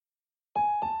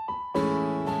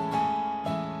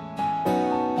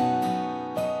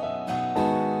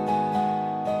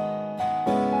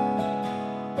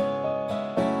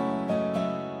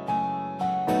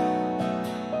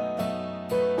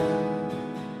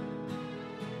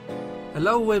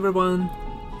Hello everyone!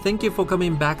 Thank you for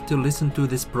coming back to listen to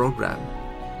this program.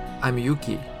 I'm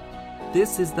Yuki.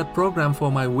 This is the program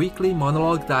for my weekly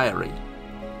monologue diary.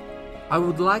 I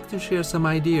would like to share some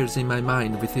ideas in my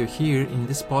mind with you here in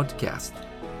this podcast.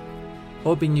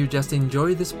 Hoping you just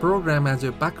enjoy this program as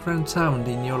your background sound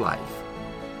in your life.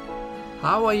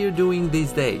 How are you doing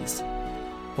these days?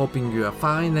 Hoping you are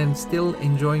fine and still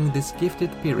enjoying this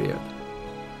gifted period.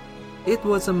 It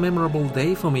was a memorable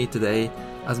day for me today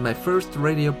as my first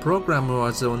radio program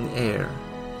was on air.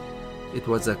 It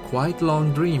was a quite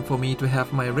long dream for me to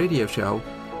have my radio show.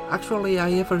 Actually,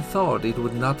 I ever thought it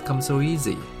would not come so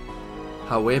easy.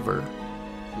 However,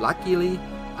 luckily,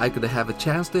 I could have a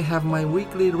chance to have my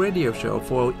weekly radio show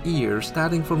for years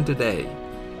starting from today.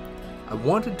 I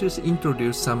wanted to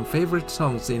introduce some favorite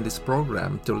songs in this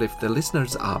program to lift the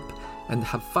listeners up and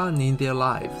have fun in their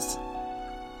lives.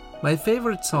 My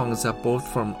favorite songs are both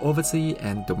from overseas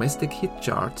and domestic hit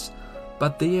charts,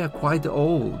 but they are quite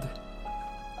old.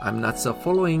 I'm not so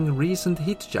following recent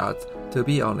hit charts, to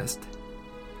be honest.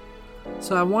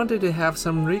 So I wanted to have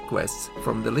some requests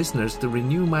from the listeners to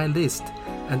renew my list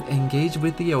and engage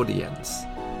with the audience.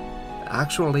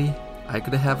 Actually, I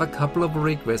could have a couple of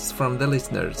requests from the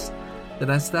listeners. Then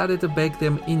I started to beg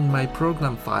them in my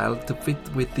program file to fit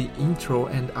with the intro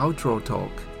and outro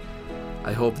talk.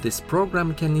 I hope this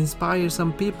program can inspire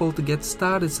some people to get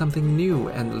started something new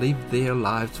and live their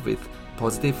lives with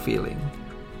positive feeling.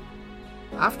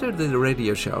 After the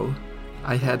radio show,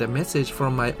 I had a message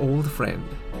from my old friend.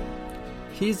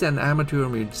 He's an amateur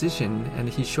musician and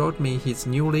he showed me his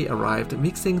newly arrived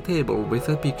mixing table with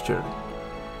a picture.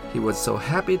 He was so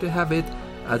happy to have it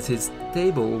as his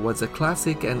table was a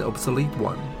classic and obsolete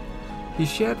one. He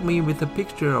shared me with a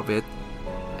picture of it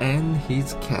and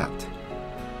his cat.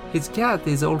 His cat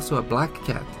is also a black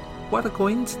cat. What a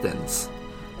coincidence!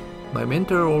 My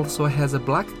mentor also has a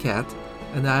black cat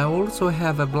and I also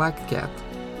have a black cat.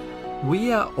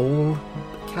 We are all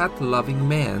cat-loving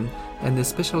men and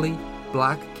especially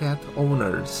black cat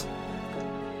owners.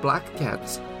 Black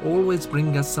cats always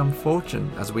bring us some fortune,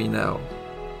 as we know.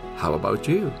 How about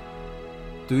you?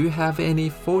 Do you have any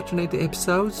fortunate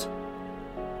episodes?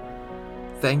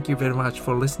 Thank you very much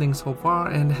for listening so far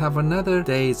and have another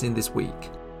days in this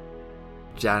week.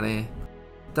 じゃあね。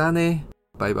だね。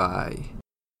バイバイ。